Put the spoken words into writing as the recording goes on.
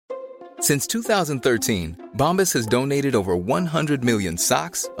Since 2013, Bombas has donated over 100 million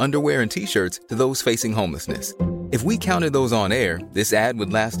socks, underwear, and T-shirts to those facing homelessness. If we counted those on air, this ad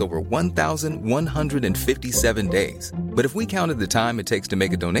would last over 1,157 days. But if we counted the time it takes to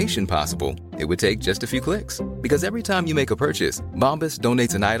make a donation possible, it would take just a few clicks. Because every time you make a purchase, Bombas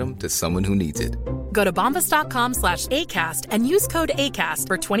donates an item to someone who needs it. Go to bombas.com/ACAST and use code ACAST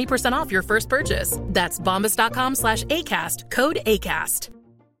for 20% off your first purchase. That's bombas.com/ACAST, code ACAST.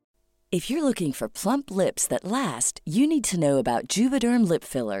 If you're looking for plump lips that last, you need to know about Juvederm lip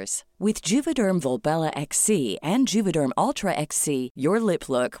fillers. With Juvederm Volbella XC and Juvederm Ultra XC, your lip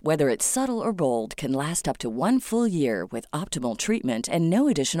look, whether it's subtle or bold, can last up to 1 full year with optimal treatment and no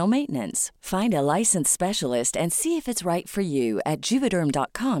additional maintenance. Find a licensed specialist and see if it's right for you at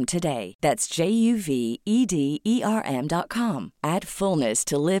Juvederm.com today. That's JUVEDERM.com. Add fullness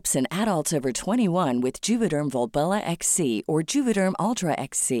to lips in adults over 21 with Juvederm Volbella XC or Juvederm Ultra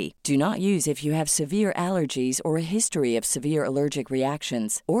XC. Do not use if you have severe allergies or a history of severe allergic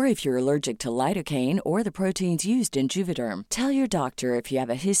reactions, or if you're allergic to lidocaine or the proteins used in Juvederm. Tell your doctor if you have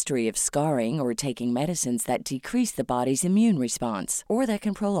a history of scarring or taking medicines that decrease the body's immune response or that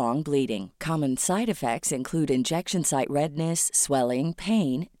can prolong bleeding. Common side effects include injection site redness, swelling,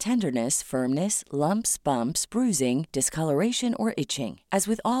 pain, tenderness, firmness, lumps, bumps, bruising, discoloration, or itching. As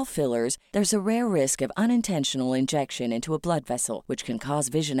with all fillers, there's a rare risk of unintentional injection into a blood vessel, which can cause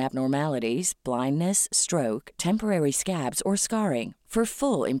vision abnormalities, blindness, stroke, temporary scabs, or scarring. For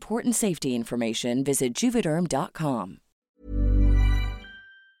full, important safety information, visit Juvederm.com.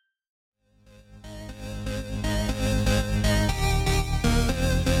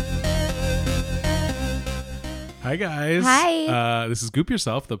 Hi, guys. Hi. This is Goop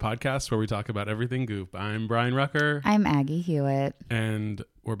Yourself, the podcast where we talk about everything Goop. I'm Brian Rucker. I'm Aggie Hewitt. And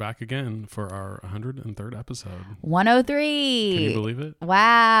we're back again for our 103rd episode. 103. Can you believe it?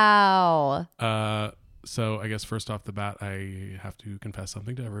 Wow. So I guess first off the bat, I have to confess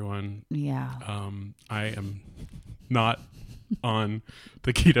something to everyone. Yeah. I am not on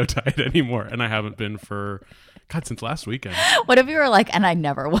the keto diet anymore, and I haven't been for, God, since last weekend. What if you were like, and I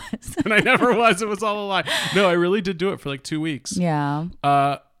never was? And I never was. It was all a lie. No, I really did do it for like 2 weeks. Yeah.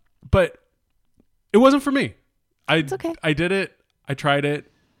 But it wasn't for me. It's okay. I did it. I tried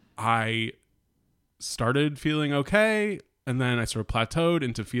it. I started feeling okay, and then I sort of plateaued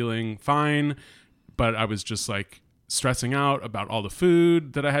into feeling fine. But I was just like stressing out about all the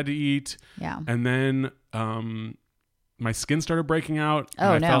food that I had to eat. Yeah. And then my skin started breaking out.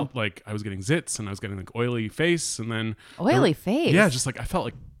 Oh, and I no. felt like I was getting zits and I was getting like oily face. And then Oily face? Yeah, just like I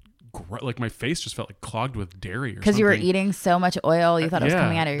felt like my face just felt like clogged with dairy or something. Because you were eating so much oil, you thought it was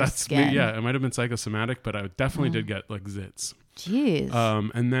coming out of your skin. Yeah, it might have been psychosomatic, but I definitely did get like zits. Jeez.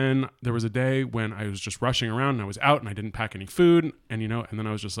 And then there was a day when I was just rushing around and I was out and I didn't pack any food. And, and then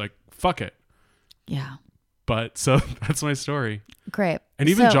I was just like, fuck it. Yeah. But so that's my story. Great. And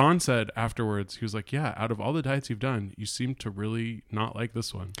even John said afterwards, he was like, yeah, out of all the diets you've done, you seem to really not like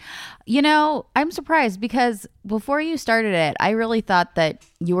this one. I'm surprised because before you started it, I really thought that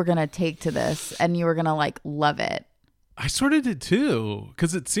you were going to take to this and you were going to like love it. I sort of did too,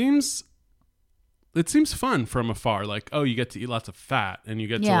 because it seems fun from afar. Like, oh, you get to eat lots of fat and you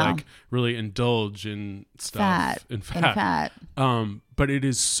get to like really indulge in stuff. Fat. But it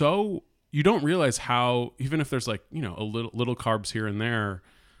is so... You don't realize how, even if there's like, a little carbs here and there,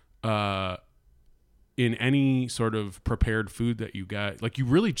 in any sort of prepared food that you get, like you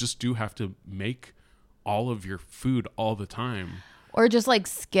really just do have to make all of your food all the time. Or just like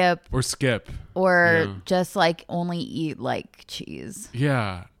skip. Or just like only eat like cheese.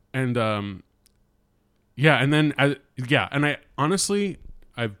 Yeah. And, and I honestly,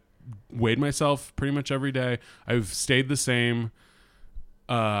 I've weighed myself pretty much every day. I've stayed the same.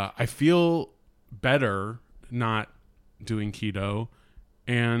 I feel better not doing keto,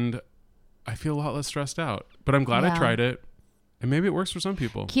 and I feel a lot less stressed out. But I'm glad I tried it, and maybe it works for some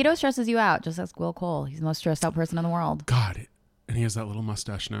people. Keto stresses you out, just as Will Cole. He's the most stressed out person in the world. God, and he has that little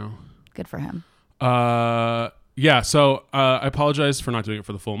mustache now. Good for him. So I apologize for not doing it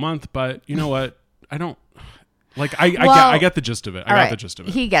for the full month, but you know what? I don't... Like I get the gist of it. I got the gist of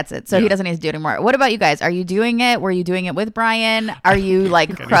it. He gets it, so he doesn't need to do it anymore. What about you guys? Are you doing it? Were you doing it with Brian? Are you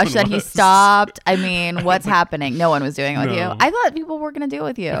like crushed that he stopped? I mean, what's happening? No one was doing it with you. I thought people were going to do it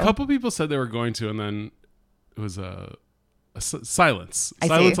with you. A couple people said they were going to, and then it was a silence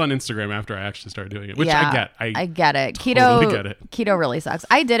on Instagram after I actually started doing it, which I get. I get it. Totally get it. Keto really sucks.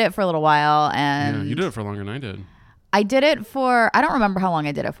 I did it for a little while, and you did it for longer than I did. I did it for. I don't remember how long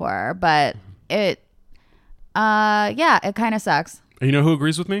I did it for, but it kind of sucks. And you know who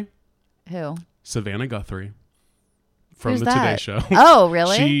agrees with me? Who? Savannah Guthrie from Who's the that? Today Show. Oh,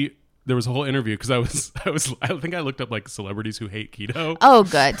 really? She there was a whole interview because I think I looked up like celebrities who hate keto. Oh,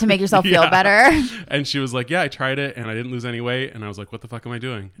 good. To make yourself feel better. And she was like, yeah, I tried it and I didn't lose any weight. And I was like, what the fuck am I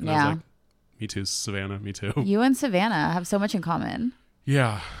doing? And I was like, me too, Savannah. Me too. You and Savannah have so much in common.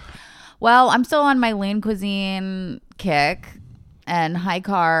 Yeah. Well, I'm still on my lean cuisine kick and high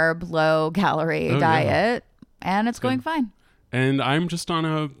carb, low calorie diet, and it's going fine. And I'm just on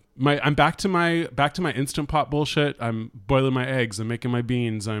I'm back to my Instant Pot bullshit. I'm boiling my eggs. I'm making my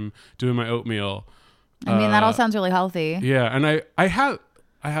beans. I'm doing my oatmeal. I mean, that all sounds really healthy. Yeah, and I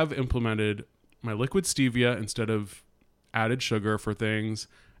have implemented my liquid stevia instead of added sugar for things,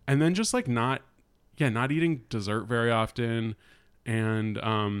 and then just like not eating dessert very often, and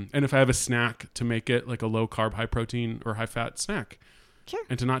if I have a snack, to make it like a low carb, high protein or high fat snack. Sure.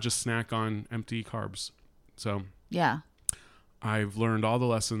 And to not just snack on empty carbs. So yeah. I've learned all the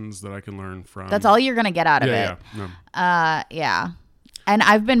lessons that I can learn from. That's all you're going to get out of it. Yeah. And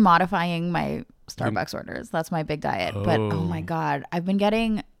I've been modifying my Starbucks orders. That's my big diet. But oh my God, I've been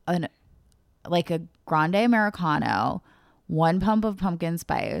getting a grande Americano, 1 pump of pumpkin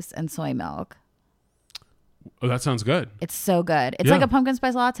spice and soy milk. Oh, that sounds good. It's so good. It's like a pumpkin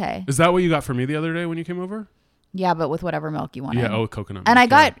spice latte. Is that what you got for me the other day when you came over? Yeah, but with whatever milk you wanted. Yeah, coconut milk. And I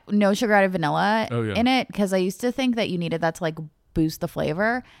got no sugar added vanilla in it because I used to think that you needed that to like boost the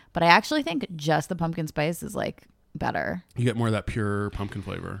flavor. But I actually think just the pumpkin spice is like better. You get more of that pure pumpkin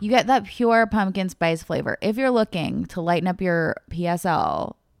flavor. You get that pure pumpkin spice flavor. If you're looking to lighten up your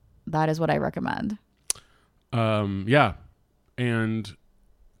PSL, that is what I recommend. Yeah. And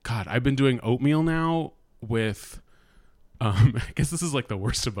God, I've been doing oatmeal now with... I guess this is like the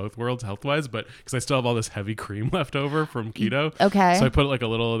worst of both worlds health-wise, but because I still have all this heavy cream left over from keto. Okay. So I put like a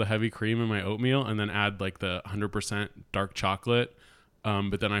little of the heavy cream in my oatmeal and then add like the 100% dark chocolate.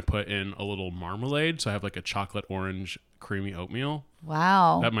 But then I put in a little marmalade. So I have like a chocolate orange creamy oatmeal.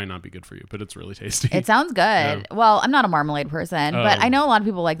 Wow. That might not be good for you, but it's really tasty. It sounds good. Yeah. Well, I'm not a marmalade person, but I know a lot of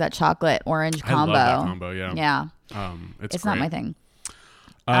people like that chocolate orange combo. I love that combo, yeah. Yeah. It's great. not my thing.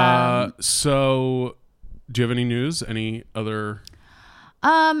 So... Do you have any news? Any other?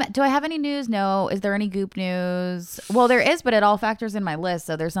 Do I have any news? No. Is there any Goop news? Well, there is, but it all factors in my list.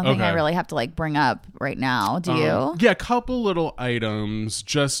 So there's something I really have to like bring up right now. Do you? Yeah, a couple little items,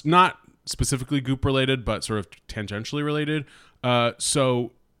 just not specifically Goop related, but sort of tangentially related.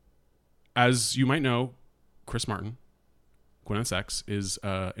 So as you might know, Chris Martin, Gwyneth's ex, is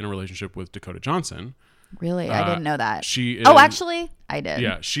in a relationship with Dakota Johnson. Really? I didn't know that. She is, actually, I did.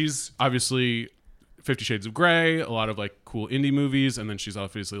 Yeah, she's obviously 50 Shades of Grey, a lot of like cool indie movies, and then she's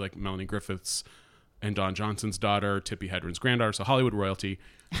obviously like Melanie Griffith's and Don Johnson's daughter, Tippi Hedren's granddaughter, so Hollywood royalty.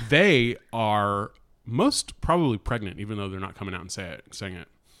 They are most probably pregnant, even though they're not coming out and saying it.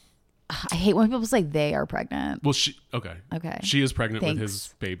 I hate when people say they are pregnant. Well, she is pregnant with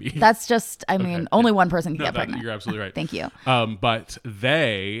his baby. That's just, I mean, only one person can get pregnant. You're absolutely right. Thank you. But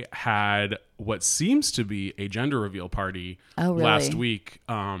they had what seems to be a gender reveal party last week.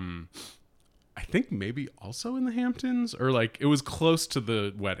 I think maybe also in the Hamptons, or like it was close to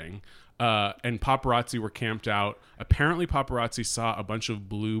the wedding. And paparazzi were camped out. Apparently paparazzi saw a bunch of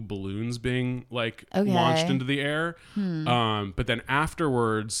blue balloons being like launched into the air. But then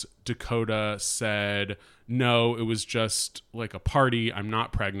afterwards, Dakota said, no, it was just like a party. I'm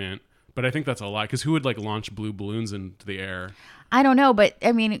not pregnant. But I think that's a lie, because who would like launch blue balloons into the air? I don't know. But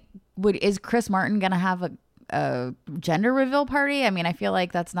I mean, is Chris Martin going to have a gender reveal party? I mean, I feel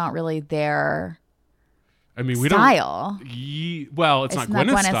like that's not really their style. Well, it's not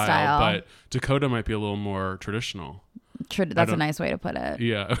Gwyneth's style, but Dakota might be a little more traditional. That's a nice way to put it.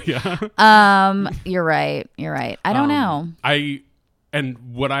 Yeah. You're right. I don't know.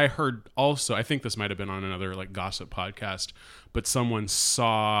 And what I heard also, I think this might have been on another like gossip podcast, but someone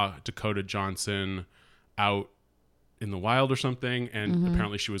saw Dakota Johnson out in the wild or something, and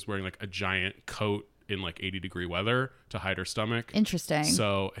apparently she was wearing like a giant coat in like 80-degree weather to hide her stomach. Interesting.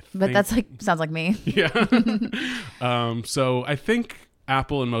 So, but that's like sounds like me. Yeah. So I think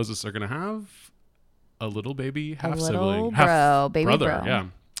Apple and Moses are gonna have a little baby, half sibling, baby brother. bro. Yeah.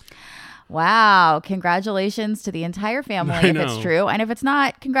 Wow! Congratulations to the entire family if it's true, and if it's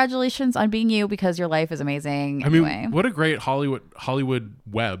not, congratulations on being you, because your life is amazing. Anyway. I mean, what a great Hollywood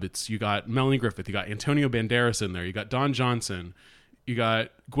web! You got Melanie Griffith, you got Antonio Banderas in there, you got Don Johnson. You got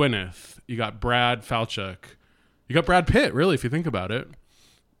Gwyneth. You got Brad Falchuk. You got Brad Pitt, really, if you think about it.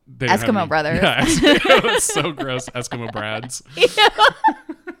 Eskimo brothers. Yeah, it's so gross. Eskimo Brads. Yeah.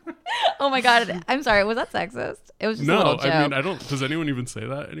 Oh my God. I'm sorry. Was that sexist? It was just a little joke. I mean, does anyone even say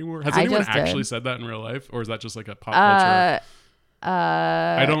that anymore? Has anyone actually said that in real life? Or is that just like a pop culture?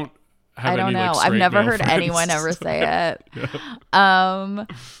 I don't have I don't any, know. like, I've never heard friends anyone ever say it. Yeah.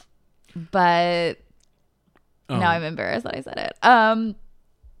 But now I'm embarrassed that I said it.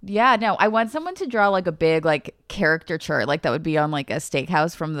 Yeah, no, I want someone to draw like a big like caricature, like that would be on like a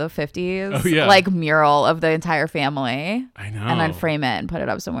steakhouse from the 50s. Oh, yeah. Like mural of the entire family. I know. And then frame it and put it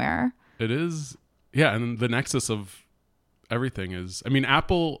up somewhere. It is. Yeah, and the nexus of everything is, I mean,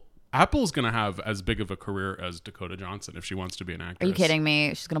 Apple's going to have as big of a career as Dakota Johnson if she wants to be an actress. Are you kidding me?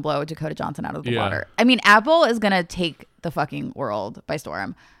 She's going to blow Dakota Johnson out of the water. I mean, Apple is going to take the fucking world by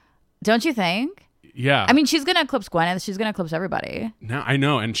storm. Don't you think? Yeah. I mean, she's going to eclipse Gwyneth. She's going to eclipse everybody. Now I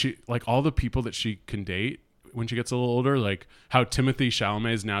know. And she, like, all the people that she can date when she gets a little older, like how Timothée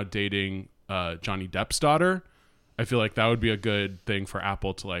Chalamet is now dating Johnny Depp's daughter. I feel like that would be a good thing for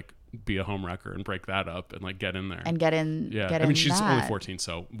Apple to like be a home wrecker and break that up and like get in there and get in. Yeah. Get I mean, in she's that. only 14,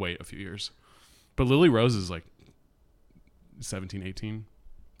 so wait a few years. But Lily Rose is like 17, 18.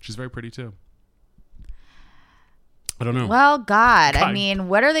 She's very pretty too. I don't know. Well, God, I mean,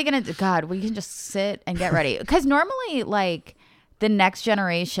 what are they going to do? God, we can just sit and get ready. Because normally, like, the next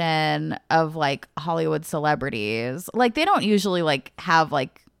generation of, like, Hollywood celebrities, like, they don't usually, like, have,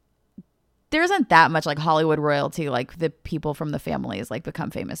 like, there isn't that much, like, Hollywood royalty, like, the people from the families, like,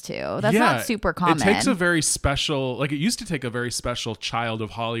 become famous, too. That's not super common. It takes a very special, like, it used to take a very special child of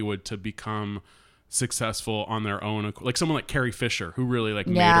Hollywood to become successful on their own. Like, someone like Carrie Fisher, who really, like,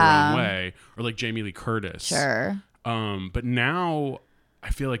 made her own way. Or, like, Jamie Lee Curtis. Sure. But now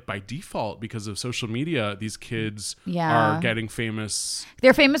I feel like by default, because of social media, these kids are getting famous.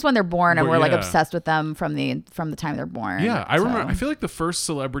 They're famous when they're born, and we're like obsessed with them from the time they're born. Yeah, I remember. I feel like the first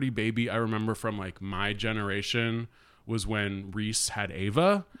celebrity baby I remember from like my generation was when Reese had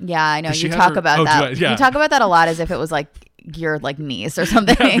Ava. Yeah, I know. You talk about that. You talk about that a lot as if it was like your like niece or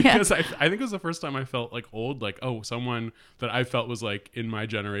something. Yeah, because I think it was the first time I felt like old, like, oh, someone that I felt was like in my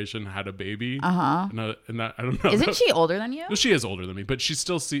generation had a baby. And that, I don't know. Isn't she older than you? No, she is older than me, but she's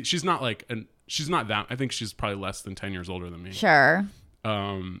not like, and she's not that, I think she's probably less than 10 years older than me. Sure.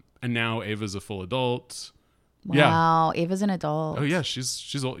 And now Ava's a full adult. Wow, Ava's an adult. Oh yeah,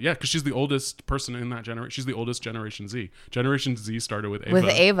 she's old. Yeah, because she's the oldest person in that generation. She's the oldest Generation Z. Generation Z started with Ava. With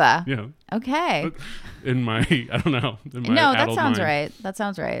Ava. Yeah. Okay. In my, I don't know. In my no, that adult sounds mind. right. That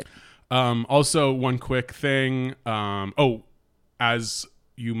sounds right. Also, one quick thing. As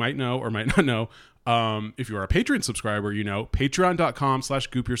you might know or might not know, if you are a Patreon subscriber, you know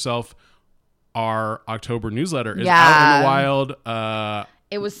patreon.com/goopyourself. Our October newsletter is out in the wild.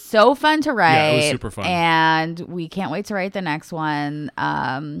 It was so fun to write. Yeah, it was super fun. And we can't wait to write the next one.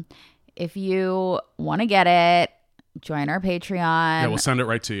 If you want to get it, join our Patreon. Yeah, we'll send it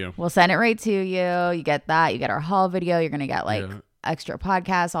right to you. We'll send it right to you. You get that. You get our haul video. You're going to get like extra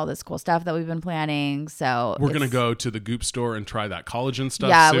podcasts, all this cool stuff that we've been planning. So we're going to go to the Goop store and try that collagen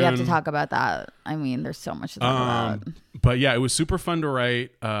stuff soon. We have to talk about that. I mean, there's so much to talk about. But yeah, it was super fun to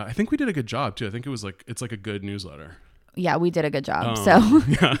write. I think we did a good job too. I think it's like a good newsletter. Yeah, we did a good job.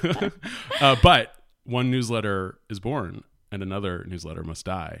 But one newsletter is born and another newsletter must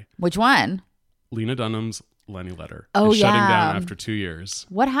die. Which one? Lena Dunham's Lenny letter is shutting down after 2 years.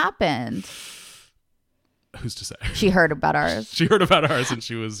 What happened? Who's to say? She heard about ours. She heard about ours and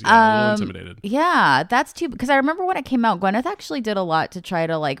she was a little intimidated. Yeah, that's too, because I remember when it came out, Gwyneth actually did a lot to try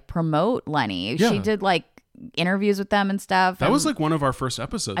to like promote Lenny. Yeah. She did like interviews with them and stuff. That was like one of our first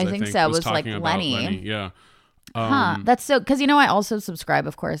episodes. I think so. It was like Lenny. Yeah. That's so, because I also subscribe,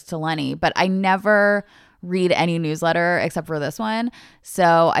 of course, to Lenny, but I never read any newsletter except for this one,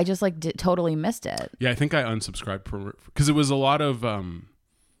 so I just like totally missed it. Yeah, I think I unsubscribed because it was a lot of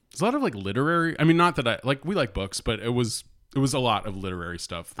like literary. I mean, not that I like, we like books, but it was a lot of literary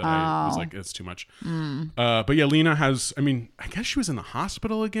stuff that I was like, it's too much. But yeah, Lena has, I mean, I guess she was in the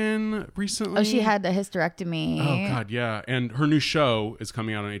hospital again recently. Oh, she had a hysterectomy. Oh God, yeah. And her new show is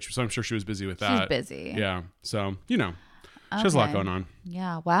coming out on HBO, so I'm sure she was busy with that. She's busy. Yeah. So, she has a lot going on.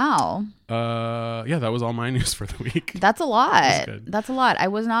 Yeah. Wow. Yeah, that was all my news for the week. That's a lot. That's a lot. I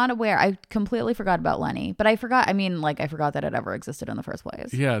was not aware. I completely forgot about Lenny, but I forgot that it ever existed in the first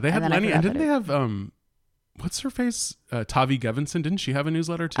place. Yeah, they had Lenny, and didn't they have what's her face? Tavi Gevinson, didn't she have a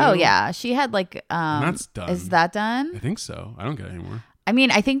newsletter too? Oh yeah, she had like and that's done. Is that done? I think so. I don't get it anymore. I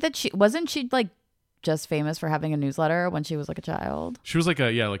mean, I think that she like just famous for having a newsletter when she was like a child. She was like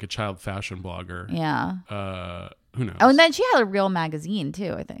a child fashion blogger. Yeah. Who knows? Oh, and then she had a real magazine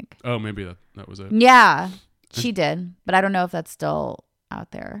too, I think. Oh, maybe that was it. Yeah, she did, but I don't know if that's still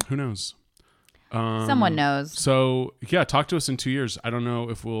out there. Who knows? Someone knows. So yeah, talk to us in 2 years. I don't know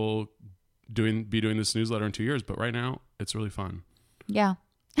if we'll be doing this newsletter in 2 years, but right now it's really fun. Yeah.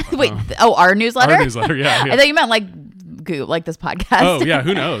 Wait. Our newsletter? Our newsletter. Yeah. I thought you meant like Goop, like this podcast. Oh yeah.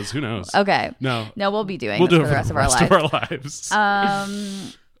 Who knows? Okay. No, we'll be doing we'll this do for the rest of our lives.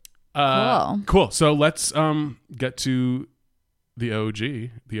 Cool. So let's get to the OG,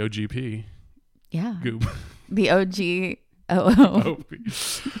 the OGP. Yeah. Goop. The OG.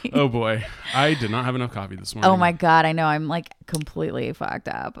 Oh boy. I did not have enough coffee this morning. Oh my God. I know. I'm like completely fucked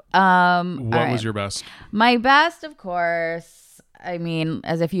up. What was your best? My best, of course. I mean,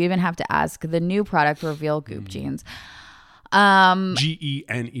 as if you even have to ask, the new product reveal Goop Jeans.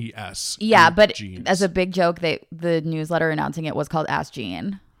 Genes. Yeah, but Jeans. as a big joke, the newsletter announcing it was called Ask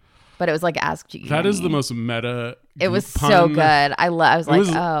Jean. But it was like Ask Jean. That is the most meta. It was pun. so good. I was like, was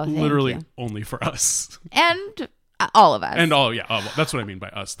oh, thank literally you. only for us. And all of us. And all, yeah, that's what I mean by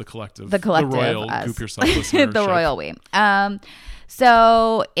us, the collective. The collective. The royal us. Goop Yourself listenership. The royal we.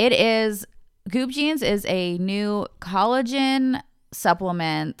 So it is, Goop Jeans is a new collagen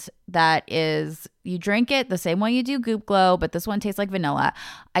supplement that is, you drink it the same way you do Goop Glow, but this one tastes like vanilla.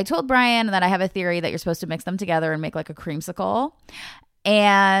 I told Brian that I have a theory that you're supposed to mix them together and make like a creamsicle.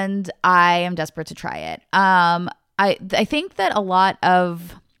 And I am desperate to try it. I think that a lot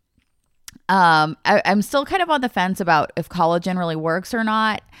of I'm still kind of on the fence about if collagen really works or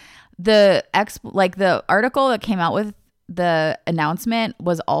not. The article that came out with the announcement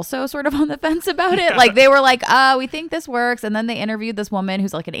was also sort of on the fence about it. Like they were like, we think this works. And then they interviewed this woman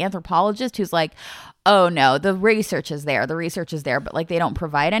who's like an anthropologist who's like, oh no, the research is there. But like they don't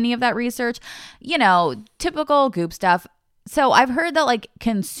provide any of that research. You know, typical Goop stuff. So I've heard that like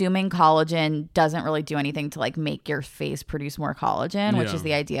consuming collagen doesn't really do anything to like make your face produce more collagen, which is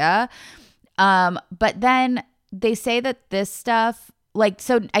the idea. But then they say that this stuff, like,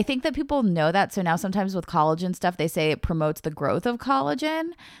 so I think that people know that. So now sometimes with collagen stuff, they say it promotes the growth of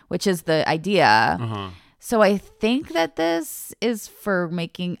collagen, which is the idea. Uh-huh. So I think that this is for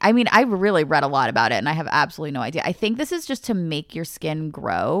making, I mean, I really read a lot about it and I have absolutely no idea. I think this is just to make your skin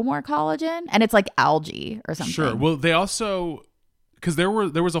grow more collagen, and it's like algae or something. Sure. Well, they also, because there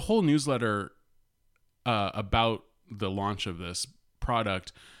was a whole newsletter about the launch of this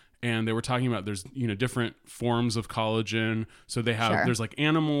product, and they were talking about there's, you know, different forms of collagen. So they have, there's like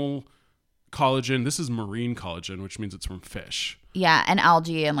animal collagen. This is marine collagen, which means it's from fish. Yeah, and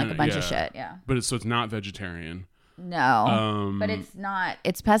algae and like a bunch of shit. Yeah. But it's not vegetarian. No. But it's not.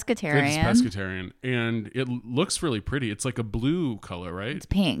 It's pescatarian. It's pescatarian. And it looks really pretty. It's like a blue color, right? It's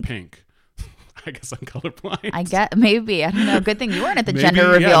pink. Pink. I guess I'm colorblind. I get, maybe. I don't know. Good thing you weren't at the gender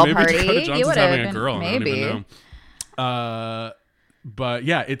reveal party. Dakota Johnson's You would have having been. a girl. Maybe. I don't even know. But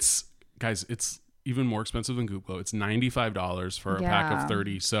yeah, it's even more expensive than Goop Glow. It's $95 for a pack of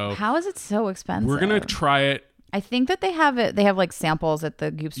 30. So how is it so expensive? We're gonna try it. I think that they have it. They have like samples at the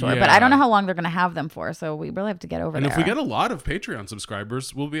Goop store, but I don't know how long they're gonna have them for. So we really have to get over there. And if we get a lot of Patreon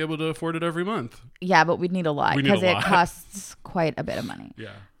subscribers, we'll be able to afford it every month. Yeah, but we'd need a lot because it costs quite a bit of money. Yeah.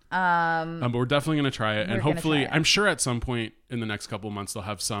 But we're definitely gonna try it, and hopefully, I'm sure at some point in the next couple of months they'll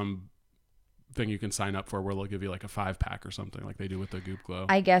have some thing you can sign up for where they'll give you like a 5-pack or something like they do with the Goop Glow.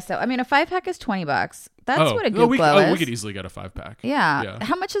 I guess so. I mean, a 5-pack is $20. That's what a Goop Glow is. We could easily get a 5-pack. Yeah.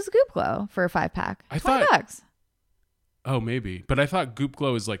 How much is Goop Glow for a 5-pack? $20. Oh, maybe. But I thought Goop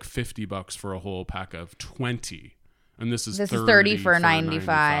Glow is like $50 for a whole pack of 20. And this is 30 for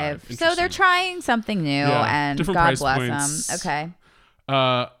 95. So they're trying something new, and God bless them. Okay.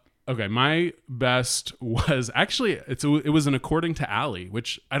 Okay, my best was actually it was an According to Allie,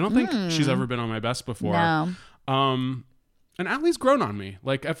 which I don't think she's ever been on my best before. No. And Allie's grown on me.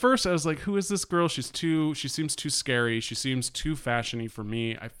 Like at first I was like, who is this girl? She seems too scary. She seems too fashiony for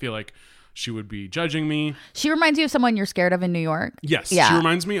me. I feel like she would be judging me. She reminds you of someone you're scared of in New York? Yes. Yeah. She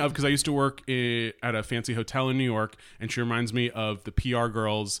reminds me of, because I used to work at a fancy hotel in New York, and she reminds me of the PR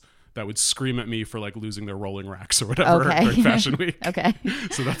girls that would scream at me for like losing their rolling racks or whatever during Fashion Week. Okay.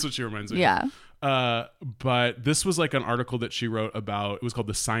 So that's what she reminds me of. Yeah. But this was like an article that she wrote about, it was called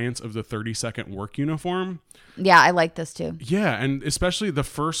The Science of the 30-Second Work Uniform. Yeah, I like this too. Yeah, and especially the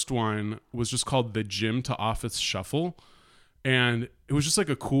first one was just called The Gym to Office Shuffle. And it was just like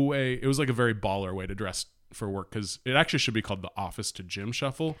a cool way, it was like a very baller way to dress for work, because it actually should be called the Office to Gym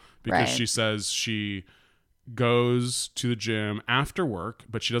Shuffle, because she says she goes to the gym after work,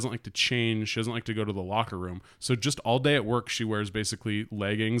 but she doesn't like to change. She doesn't like to go to the locker room. So just all day at work, she wears basically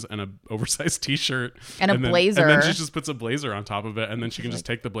leggings and an oversized t-shirt and a blazer. And then she just puts a blazer on top of it, and then she can just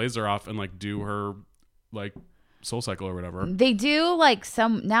take the blazer off and like do her like Soul Cycle or whatever. They do like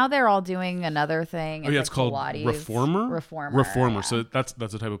now they're all doing another thing. It's called Pilates. Reformer. Yeah. So that's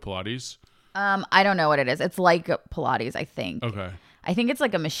a type of Pilates. I don't know what it is. It's like Pilates, I think. Okay. I think it's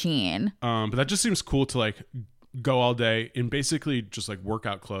like a machine. But that just seems cool to like go all day in basically just like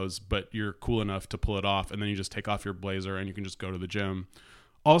workout clothes, but you're cool enough to pull it off, and then you just take off your blazer and you can just go to the gym.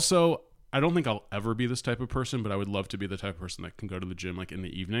 Also, I don't think I'll ever be this type of person, but I would love to be the type of person that can go to the gym like in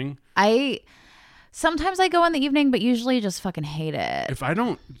the evening. Sometimes I go in the evening, but usually just fucking hate it. If I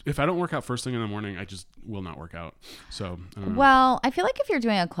don't work out first thing in the morning, I just will not work out. So, I don't know. Well, I feel like if you're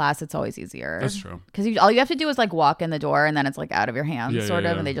doing a class, it's always easier. That's true. Because all you have to do is like walk in the door, and then it's like out of your hands, sort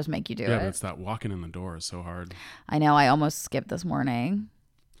of, and they just make you do it. Yeah, but it's that walking in the door is so hard. I know. I almost skipped this morning.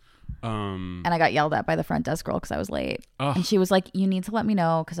 And I got yelled at by the front desk girl because I was late. Ugh. And she was like, "You need to let me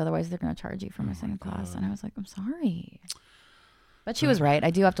know because otherwise they're going to charge you for missing a class." And I was like, "I'm sorry." But she was right. I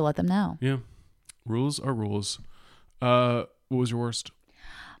do have to let them know. Yeah. Rules are rules. What was your worst?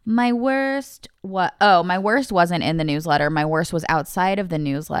 My worst wasn't in the newsletter. My worst was outside of the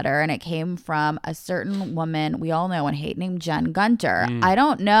newsletter, and it came from a certain woman we all know and hate named Jen Gunter. I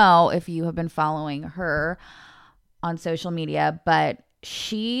don't know if you have been following her on social media, but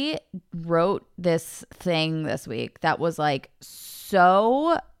she wrote this thing this week that was like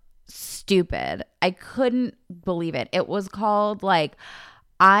so stupid. I couldn't believe it. It was called like,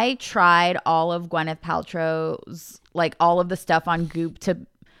 I tried all of Gwyneth Paltrow's, like all of the stuff on Goop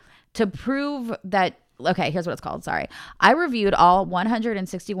to prove that, okay, here's what it's called. Sorry. I reviewed all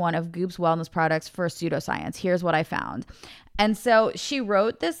 161 of Goop's wellness products for pseudoscience. Here's what I found. And so she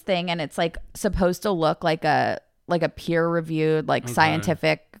wrote this thing, and it's like supposed to look like a peer reviewed, like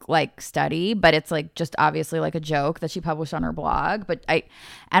scientific like study, but it's like just obviously like a joke that she published on her blog.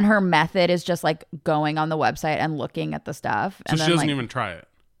 And her method is just like going on the website and looking at the stuff. So and she then, doesn't like, even try it.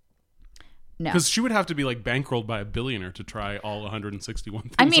 No. Because she would have to be like bankrolled by a billionaire to try all 161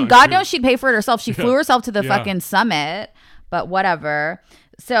 things. I mean, God knows she'd pay for it herself. She flew herself to the fucking summit, but whatever.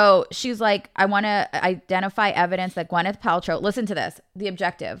 So she's like, I want to identify evidence that Gwyneth Paltrow, listen to this, the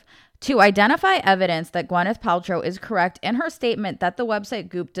objective, to identify evidence that Gwyneth Paltrow is correct in her statement that the website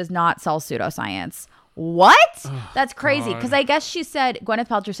Goop does not sell pseudoscience. What? That's crazy. Because I guess Gwyneth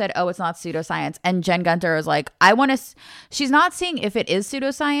Paltrow said, oh, it's not pseudoscience. And Jen Gunter is like, she's not seeing if it is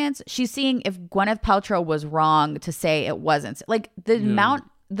pseudoscience. She's seeing if Gwyneth Paltrow was wrong to say it wasn't. Like the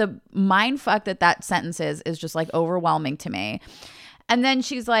mind fuck that sentence is just like overwhelming to me. And then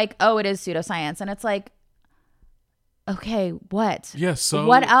she's like, oh, it is pseudoscience. And it's like, okay, what? Yeah, so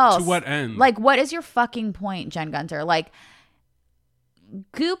what else? To what end? Like, what is your fucking point, Jen Gunter? Like,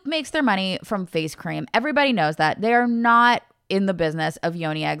 Goop makes their money from face cream. Everybody knows that. They are not in the business of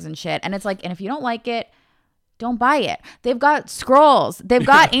yoni eggs and shit. And it's like, and if you don't like it, don't buy it. They've got scrolls. They've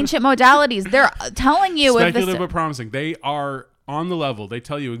got ancient modalities. They're telling you. Speculative but promising. They are on the level. They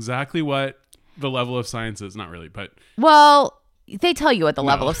tell you exactly what the level of science is. Not really, but. Well, they tell you what the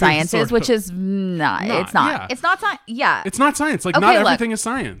level of science is, which is not. It's not. Yeah. It's not science. Yeah. It's not science. Like, okay, not everything is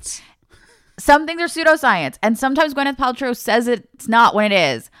science. Some things are pseudoscience. And sometimes Gwyneth Paltrow says it's not when it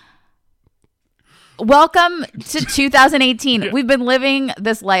is. Welcome to 2018. Yeah. We've been living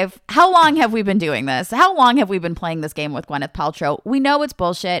this life. How long have we been doing this? How long have we been playing this game with Gwyneth Paltrow? We know it's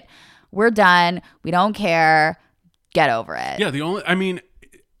bullshit. We're done. We don't care. Get over it. Yeah,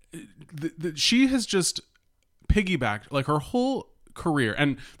 she has just piggybacked like her whole career,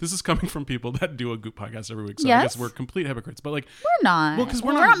 and this is coming from people that do a Goop podcast every week, so I guess we're complete hypocrites, but like we're not. Well, because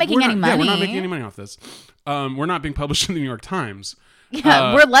we're not making any money. Yeah, we're not making any money off this. We're not being published in the New York Times.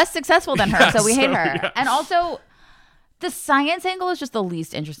 Yeah, we're less successful than her, so we hate her. Yeah. And also, the science angle is just the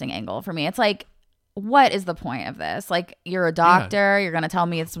least interesting angle for me. It's like, what is the point of this? Like, you're a doctor, you're gonna tell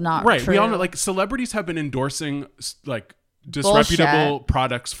me it's not right. true. We all know, like, celebrities have been endorsing like disreputable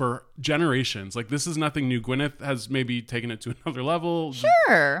products for generations. Like, this is nothing new. Gwyneth has maybe taken it to another level.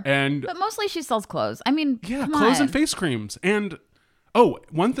 Sure. But mostly she sells clothes. I mean, yeah, come clothes on. and face creams. And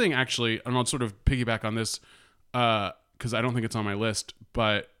one thing actually, and I'll sort of piggyback on this because I don't think it's on my list,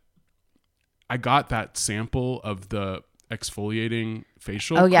 but I got that sample of the exfoliating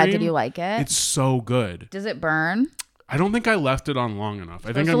facial cream. Yeah, did you like it? It's so good. Does it burn? I don't think I left it on long enough.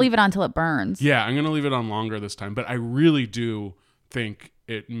 I think to leave it on until it burns. Yeah, I'm gonna leave it on longer this time. But I really do think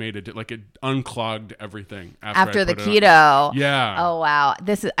it made it like it unclogged everything after the keto. Yeah. Oh wow.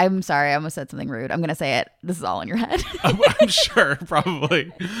 I'm sorry. I almost said something rude. I'm gonna say it. This is all in your head. I'm sure,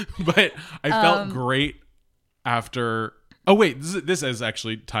 probably. But I felt great after. Oh wait, this is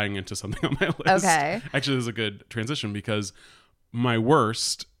actually tying into something on my list. Okay. Actually, this is a good transition because my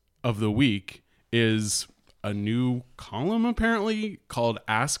worst of the week is a new column apparently called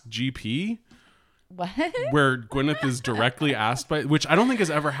Ask GP. What? Where Gwyneth is directly asked by, which I don't think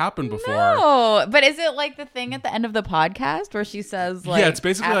has ever happened before. No, but is it like the thing at the end of the podcast where she says like, yeah, it's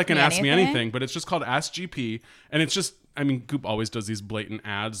basically like an Ask Me Anything? Anything, but it's just called Ask GP. And it's just, I mean, Goop always does these blatant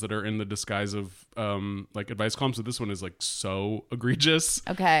ads that are in the disguise of like advice columns. So this one is like so egregious.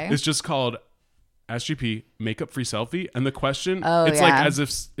 Okay. It's just called SGP makeup free selfie, and the question Oh, it's yeah. like as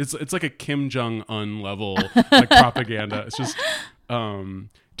if it's like a Kim Jong-un level like propaganda. It's just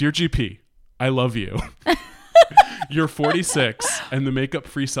dear GP, I love you. You're 46 and the makeup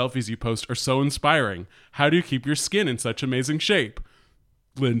free selfies you post are so inspiring. How do you keep your skin in such amazing shape?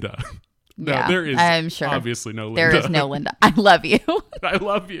 Linda. No, Yeah, there is I'm sure. obviously no Linda. There is no Linda. I love you. I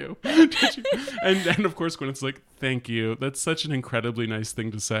love you. And of course Gwyneth's like, thank you. That's such an incredibly nice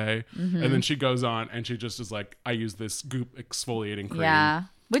thing to say. Mm-hmm. And then she goes on and she just is like, I use this Goop exfoliating cream. Yeah.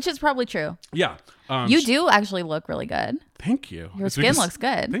 Which is probably true. Yeah. You do actually look really good. Thank you. Your It's skin because- looks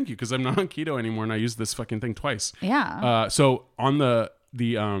good. Thank you, because I'm not on keto anymore and I use this fucking thing twice. Yeah. So on the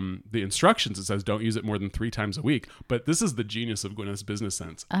instructions, it says don't use it more than 3 times a week. But this is the genius of Gwyneth's business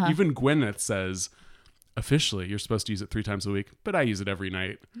sense. Even Gwyneth says, officially, you're supposed to use it 3 times a week, but I use it every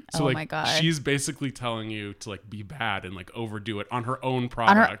night. So Oh like, my God. she's basically telling you to like be bad and like overdo it on her own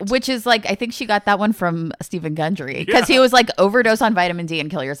product. Which is like, I think she got that one from Stephen Gundry because he was like, overdose on vitamin D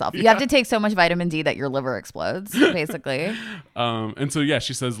and kill yourself. You have to take so much vitamin D that your liver explodes, basically. And so yeah,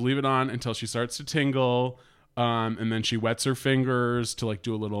 she says leave it on until she starts to tingle. And then she wets her fingers to like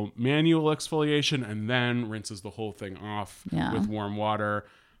do a little manual exfoliation and then rinses the whole thing off with warm water.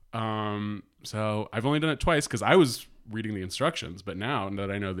 So I've only done it twice because I was reading the instructions, but now that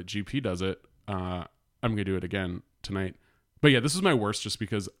I know that GP does it, I'm gonna do it again tonight. But yeah, this is my worst just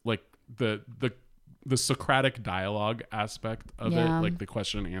because like the Socratic dialogue aspect of it, like the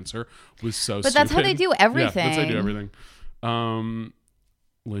question and answer, was so. But that's how they do everything. Yeah, that's how they do everything.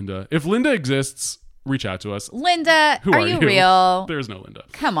 Linda, if Linda exists, reach out to us. Linda, Who are you real? There's no Linda.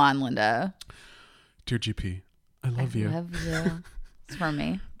 Come on, Linda. Dear GP, I love you. Love you. It's for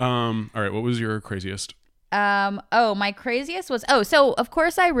me. All right, what was your craziest? My craziest was so of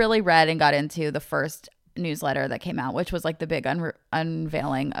course I really read and got into the first newsletter that came out, which was like the big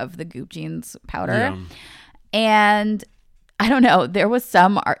unveiling of the Goop Jeans powder. Yeah. And I don't know, there was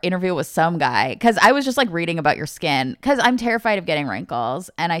some interview with some guy because I was just like reading about your skin because I'm terrified of getting wrinkles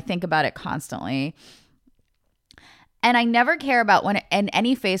and I think about it constantly. And I never care about when in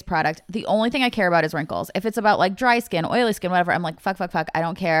any face product, the only thing I care about is wrinkles. If it's about like dry skin, oily skin, whatever, I'm like, fuck. I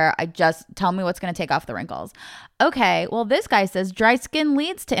don't care. I just tell me what's going to take off the wrinkles. Okay, well, this guy says dry skin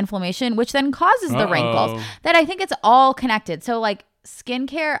leads to inflammation, which then causes the wrinkles. That I think it's all connected. So like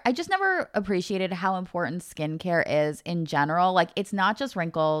skincare, I just never appreciated how important skincare is in general. Like it's not just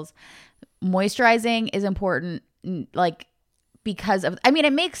wrinkles. Moisturizing is important, like because of, I mean,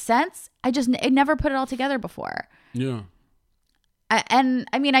 it makes sense. I never put it all together before. Yeah. And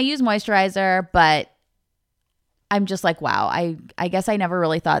I mean, I use moisturizer, but I'm just like, wow, I guess I never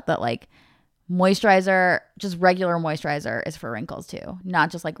really thought that like moisturizer, just regular moisturizer is for wrinkles too,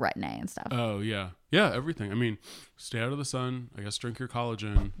 not just like Retin-A and stuff. Oh, yeah. Yeah, everything. I mean, stay out of the sun. I guess drink your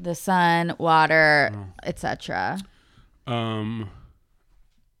collagen. The sun, water, etc. How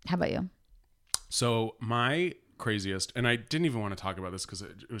about you? So my craziest, and I didn't even want to talk about this because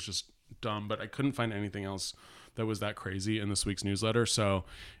it was just dumb, but I couldn't find anything else that was that crazy in this week's newsletter. So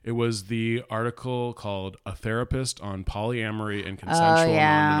it was the article called "A Therapist on Polyamory and Consensual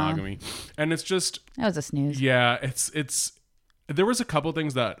Non-Monogamy," and it's just That was a snooze. yeah, it's. There was a couple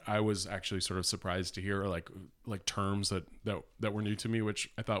things that I was actually sort of surprised to hear, like terms that were new to me, which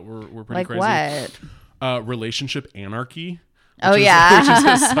I thought were pretty Like crazy. what? Relationship anarchy. Oh, Which is a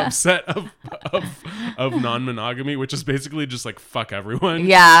yeah. subset of non-monogamy, which is basically just like fuck everyone.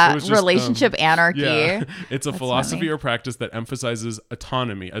 Yeah. It was just, relationship anarchy. Yeah. It's a philosophy funny. or practice that emphasizes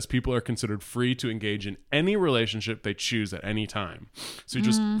autonomy, as people are considered free to engage in any relationship they choose at any time. So you're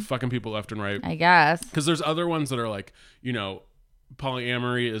just fucking people left and right. I guess. Because there's other ones that are like, you know,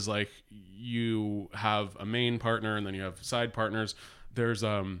 polyamory is like you have a main partner and then you have side partners. There's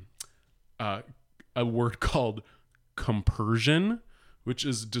a word called compersion, which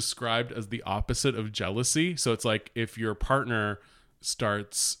is described as the opposite of jealousy. So it's like if your partner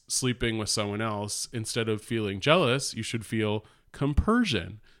starts sleeping with someone else, instead of feeling jealous, you should feel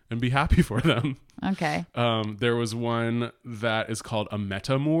compersion and be happy for them. Okay. There was one that is called a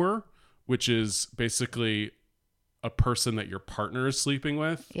metamour, which is basically a person that your partner is sleeping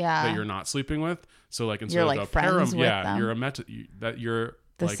with, that you're not sleeping with. So like instead You're, of like, a friends with them. you're you're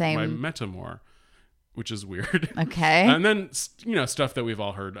The like same- my metamour, which is weird. Okay. And then stuff that we've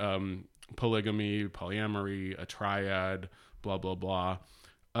all heard: polygamy, polyamory, a triad, blah blah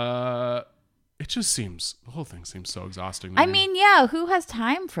blah. It just seems, the whole thing seems so exhausting to I me. mean, yeah, who has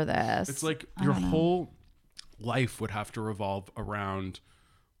time for this? It's like your whole life would have to revolve around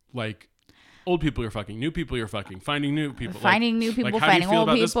like old people you're fucking, new people you're fucking, finding new people, finding new people, how do you finding feel old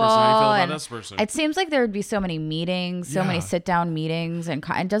about people. this person? How do you feel about and this person? It seems like there would be so many meetings, so many sit down meetings, and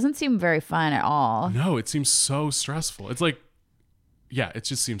it doesn't seem very fun at all. No, it seems so stressful. It's like, yeah, it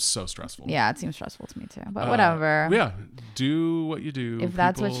just seems so stressful. Yeah, it seems stressful to me too. But whatever. Yeah, do what you do. If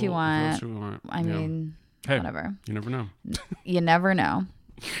that's what you want. I Yeah. mean, Hey, whatever. You never know. You never know.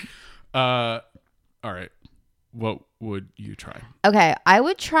 All right. What would you try? Okay, I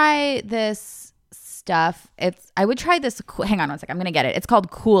would try this stuff. I would try this. Hang on one second. I'm gonna get it. It's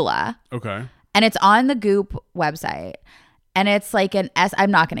called Kula, Okay. and it's on the Goop website. And it's like I'm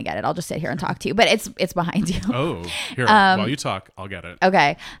not gonna get it. I'll just sit here and talk to you. But it's behind you. Oh, here. While you talk, I'll get it.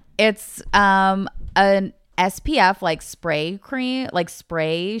 Okay. It's an SPF like spray cream, like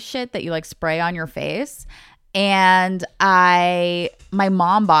spray shit that you like spray on your face. And my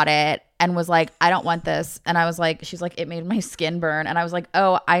mom bought it and was like, I don't want this. And I was like, she's like, it made my skin burn. And I was like,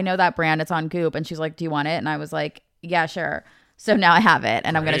 oh, I know that brand. It's on Goop. And she's like, do you want it? And I was like, yeah, sure. So now I have it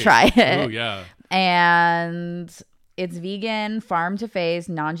and I'm going to try it. Oh, yeah. And it's vegan, farm to face,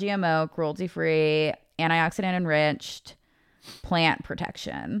 non-GMO, cruelty-free, antioxidant enriched, plant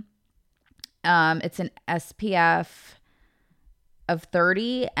protection. It's an SPF of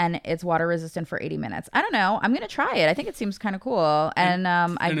 30 and it's water resistant for 80 minutes. I don't know. I'm going to try it. I think it seems kind of cool. And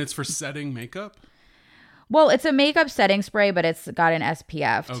it's for setting makeup? Well, it's a makeup setting spray, but it's got an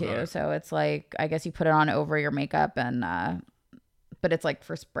SPF too. Okay. So it's like, I guess you put it on over your makeup and but it's like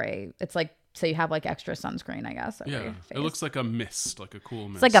for spray. It's like, so you have like extra sunscreen, I guess. Yeah. It looks like a mist, like a cool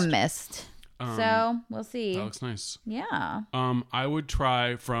mist. It's like a mist. So we'll see. That looks nice. Yeah. I would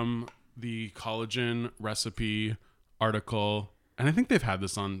try from the collagen recipe article, and I think they've had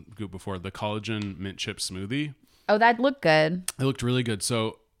this on Goop before, the collagen mint chip smoothie. Oh, that looked good. It looked really good.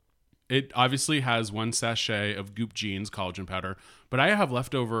 So it obviously has 1 sachet of Goop Jeans collagen powder, but I have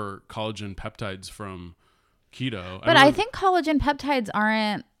leftover collagen peptides from keto. But I think collagen peptides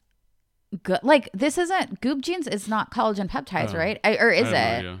aren't good. Like this isn't Goop Jeans is not collagen peptides, right? Or is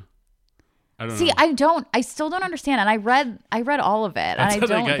it? I don't See, know. I still don't understand. And I read all of it and I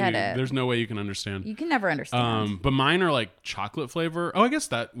don't get it. There's no way you can understand. You can never understand. But mine are like chocolate flavor. Oh, I guess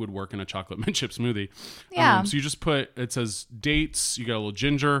that would work in a chocolate mint chip smoothie. Yeah. So you just it says dates, you got a little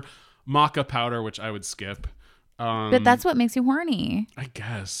ginger, maca powder, which I would skip. But that's what makes you horny. I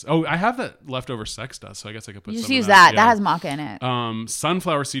guess. Oh, I have that leftover sex dust, so I guess I could put You just some of use that. Yeah. That has maca in it.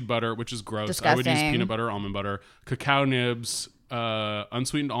 Sunflower seed butter, which is gross. I would use Disgusting. peanut butter, almond butter, cacao nibs,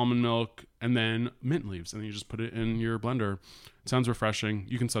 unsweetened almond milk, and then mint leaves. And then you just put it in your blender. It sounds refreshing.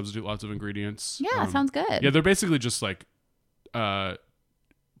 You can substitute lots of ingredients. Yeah, sounds good. Yeah, they're basically just like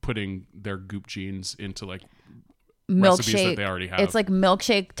putting their Goop Jeans into like recipes that they already have. It's like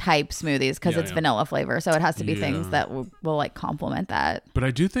milkshake type smoothies because Yeah, it's yeah. vanilla flavor. So it has to be Yeah. things that will like complement that. But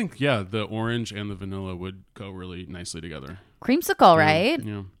I do think, yeah, the orange and the vanilla would go really nicely together. Creamsicle, right?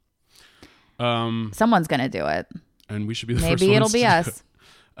 Yeah. Someone's going to do it. And we should be the first Maybe ones it'll be to do us.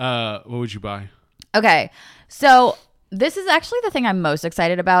 it. What would you buy? Okay. So this is actually the thing I'm most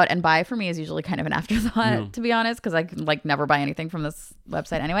excited about. And buy for me is usually kind of an afterthought, to be honest, because I can like never buy anything from this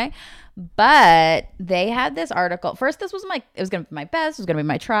website anyway. But they had this article. First, this was it was going to be my best. It was going to be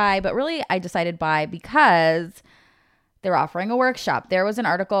my try. But really, I decided buy because they're offering a workshop. There was an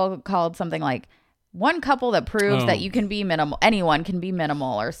article called something like one couple that proves that you can be minimal. Anyone can be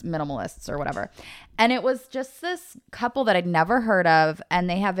minimal or minimalists or whatever. And it was just this couple that I'd never heard of. And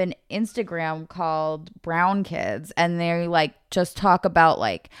they have an Instagram called Brown Kids. And they like just talk about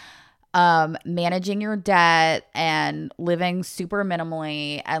like managing your debt and living super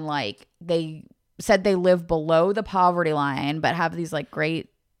minimally. And like they said they live below the poverty line, but have these like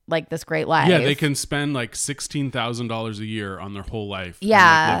this great life. Yeah, they can spend like $16,000 a year on their whole life. Yeah.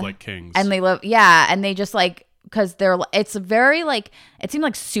 And, like, live like kings. And they live, yeah. And they just like, because it's very like, it seemed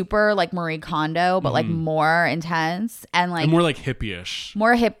like super like Marie Kondo, but like more intense and like and more like hippie-ish.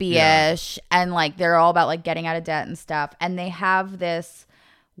 more hippie-ish. And like, they're all about like getting out of debt and stuff. And they have this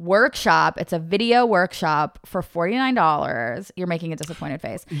workshop. It's a video workshop for $49. You're making a disappointed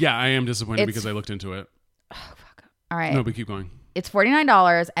face. Yeah, I am disappointed because I looked into it. All right. No, but keep going. It's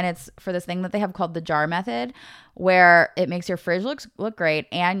 $49 and it's for this thing that they have called the jar method, where it makes your fridge look great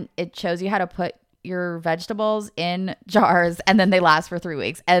and it shows you how to put your vegetables in jars and then they last for 3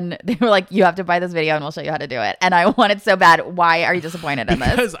 weeks. And they were like, you have to buy this video and we'll show you how to do it. And I want it so bad. Why are you disappointed in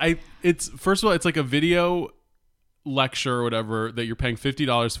this? Because it's first of all, it's like a video lecture or whatever that you're paying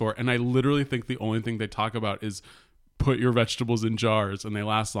 $50 for, and I literally think the only thing they talk about is put your vegetables in jars and they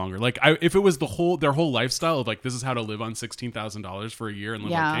last longer. Like if it was their whole lifestyle of like, this is how to live on $16,000 for a year and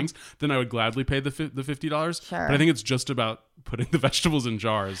live like kings, then I would gladly pay the $50. Sure. But I think it's just about putting the vegetables in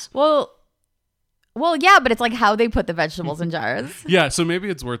jars. Well, Well, yeah, but it's like how they put the vegetables in jars. Yeah, so maybe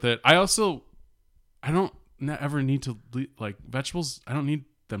it's worth it. I don't ever need to, like, vegetables, I don't need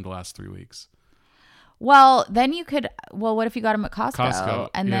them to last 3 weeks. Well, then you could, what if you got them at Costco? Costco,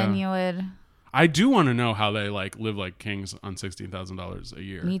 and then you would. I do want to know how they like live like kings on $16,000 a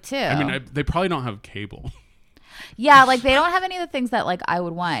year. Me too. I mean, they probably don't have cable. Yeah, like they don't have any of the things that like I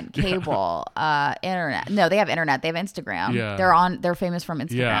would want. Cable, internet. No, they have internet. They have Instagram. Yeah. They're famous from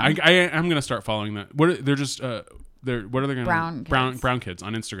Instagram. Yeah, I'm gonna start following that. They're just what are they gonna brown kids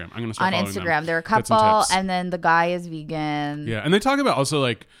on Instagram. I'm gonna start on following Instagram. them. They're a couple, and then the guy is vegan. Yeah, and they talk about also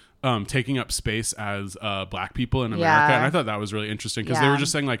like taking up space as black people in America, and I thought that was really interesting because they were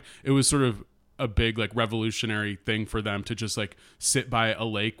just saying like it was sort of a big like revolutionary thing for them to just like sit by a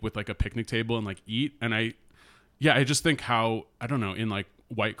lake with like a picnic table and like eat. And I just think how, I don't know, in like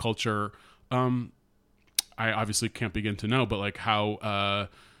white culture, I obviously can't begin to know, but like how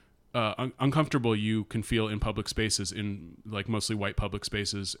uncomfortable you can feel in public spaces, in like mostly white public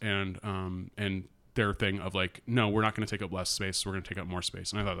spaces, and their thing of like, no, we're not going to take up less space, we're going to take up more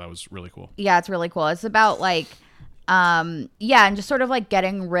space. And I thought that was really cool. Yeah, it's really cool. It's about like and just sort of like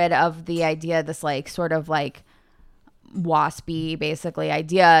getting rid of the idea, this like sort of like waspy basically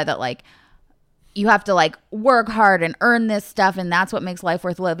idea that like you have to like work hard and earn this stuff, and that's what makes life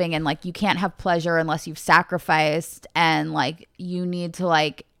worth living, and like you can't have pleasure unless you've sacrificed, and like you need to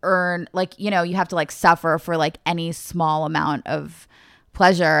like earn, like, you know, you have to like suffer for like any small amount of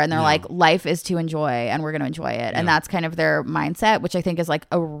pleasure, and they're like, life is to enjoy and we're going to enjoy it. And that's kind of their mindset, which I think is like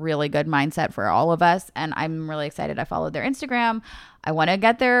a really good mindset for all of us. And I'm really excited. I followed their Instagram. I want to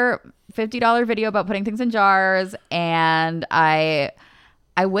get their $50 video about putting things in jars, and I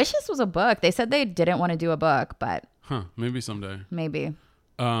wish this was a book. They said they didn't want to do a book, but maybe someday. Maybe.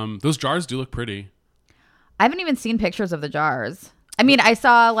 Those jars do look pretty. I haven't even seen pictures of the jars. I mean, I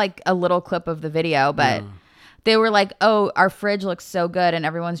saw like a little clip of the video, but they were like, oh, our fridge looks so good and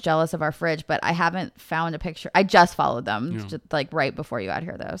everyone's jealous of our fridge, but I haven't found a picture. I just followed them just like right before you got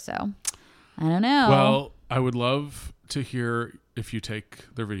here though. So I don't know. Well, I would love to hear if you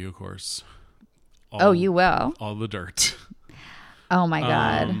take their video course. You will? All the dirt. Oh my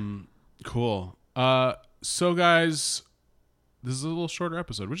God. Cool. So guys, this is a little shorter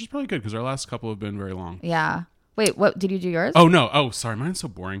episode, which is probably good because our last couple have been very long. Yeah. Wait, what did you do yours? Oh no. Oh, sorry. Mine's so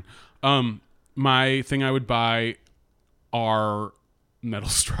boring. My thing I would buy are metal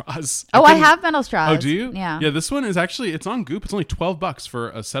straws. I have metal straws. Oh, do you? Yeah. Yeah, this one is actually, it's on Goop. It's only $12 for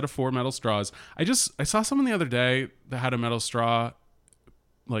a set of 4 metal straws. I saw someone the other day that had a metal straw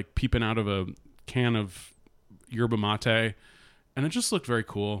like peeping out of a can of yerba mate, and it just looked very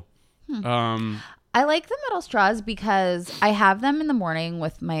cool. I like the metal straws because I have them in the morning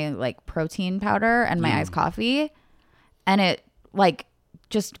with my like protein powder and my iced coffee, and it like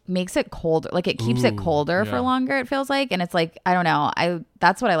just makes it colder. Like it keeps it colder for longer, it feels like. And it's like, I don't know.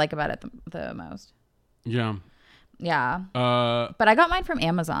 That's what I like about it the most. Yeah. Yeah. But I got mine from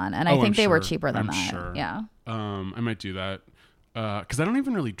Amazon, and I think they were cheaper than that. Sure. Yeah. I might do that. Cause I don't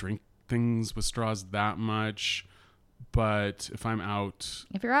even really drink things with straws that much, but if I'm out,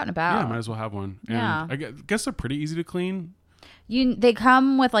 if you're out and about, yeah, I might as well have one. And I guess they're pretty easy to clean. They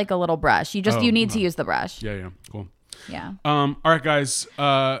come with like a little brush. You need to use the brush. Yeah. Cool. Yeah. All right, guys.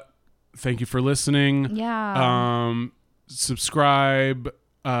 Thank you for listening. Yeah. Subscribe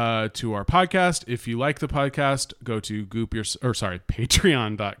to our podcast. If you like the podcast, go to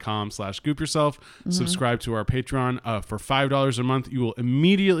patreon.com/goopyourself. Subscribe to our Patreon for $5 a month. You will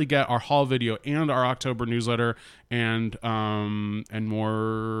immediately get our haul video and our October newsletter, and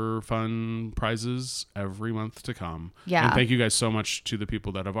more fun prizes every month to come. Yeah. And thank you guys so much to the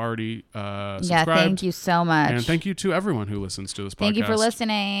people that have already subscribed. Yeah, thank you so much. And thank you to everyone who listens to this podcast. Thank you for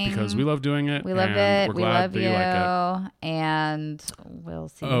listening. Because we love doing it. We love it. We're glad we love you. like it. And we'll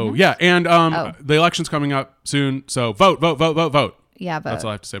see. Oh, yeah. And the election's coming up soon. So vote. Yeah, vote. That's all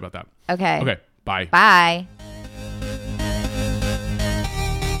I have to say about that. Okay. Okay. Bye. Bye.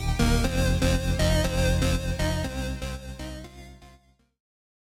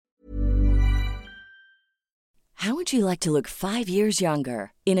 How would you like to look 5 years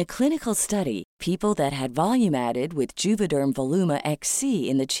younger? In a clinical study, people that had volume added with Juvederm Voluma XC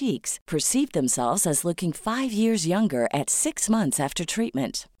in the cheeks perceived themselves as looking 5 years younger at 6 months after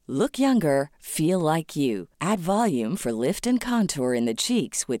treatment. Look younger, feel like you. Add volume for lift and contour in the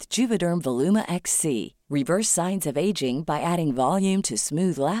cheeks with Juvederm Voluma XC. Reverse signs of aging by adding volume to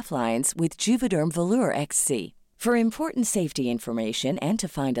smooth laugh lines with Juvederm Volure XC. For important safety information and to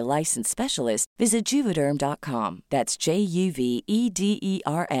find a licensed specialist, visit Juvederm.com. That's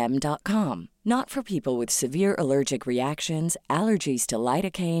JUVEDERM.com. Not for people with severe allergic reactions, allergies to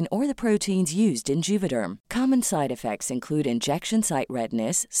lidocaine, or the proteins used in Juvederm. Common side effects include injection site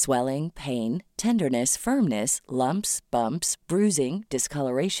redness, swelling, pain, tenderness, firmness, lumps, bumps, bruising,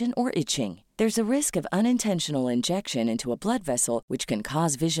 discoloration, or itching. There's a risk of unintentional injection into a blood vessel, which can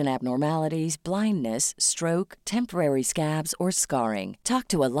cause vision abnormalities, blindness, stroke, temporary scabs, or scarring. Talk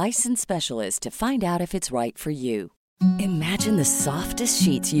to a licensed specialist to find out if it's right for you. Imagine the softest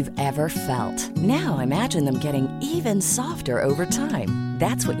sheets you've ever felt. Now imagine them getting even softer over time.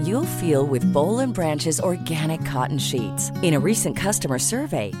 That's what you'll feel with Boll & Branch's organic cotton sheets. In a recent customer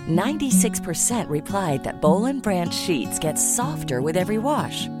survey, 96% replied that Boll & Branch sheets get softer with every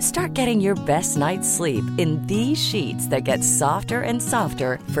wash. Start getting your best night's sleep in these sheets that get softer and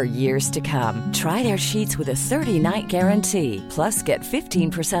softer for years to come. Try their sheets with a 30-night guarantee. Plus, get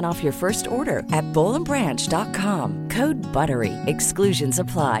 15% off your first order at bollandbranch.com. Code BUTTERY. Exclusions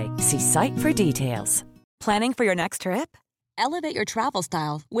apply. See site for details. Planning for your next trip? Elevate your travel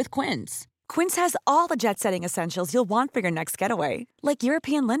style with Quince. Quince has all the jet-setting essentials you'll want for your next getaway, like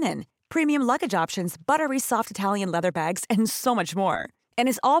European linen, premium luggage options, buttery soft Italian leather bags, and so much more. And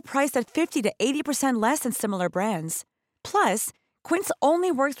is all priced at 50 to 80% less than similar brands. Plus, Quince only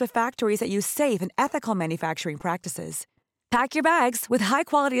works with factories that use safe and ethical manufacturing practices. Pack your bags with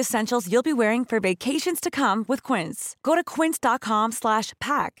high-quality essentials you'll be wearing for vacations to come with Quince. Go to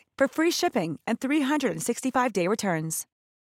quince.com/pack for free shipping and 365-day returns.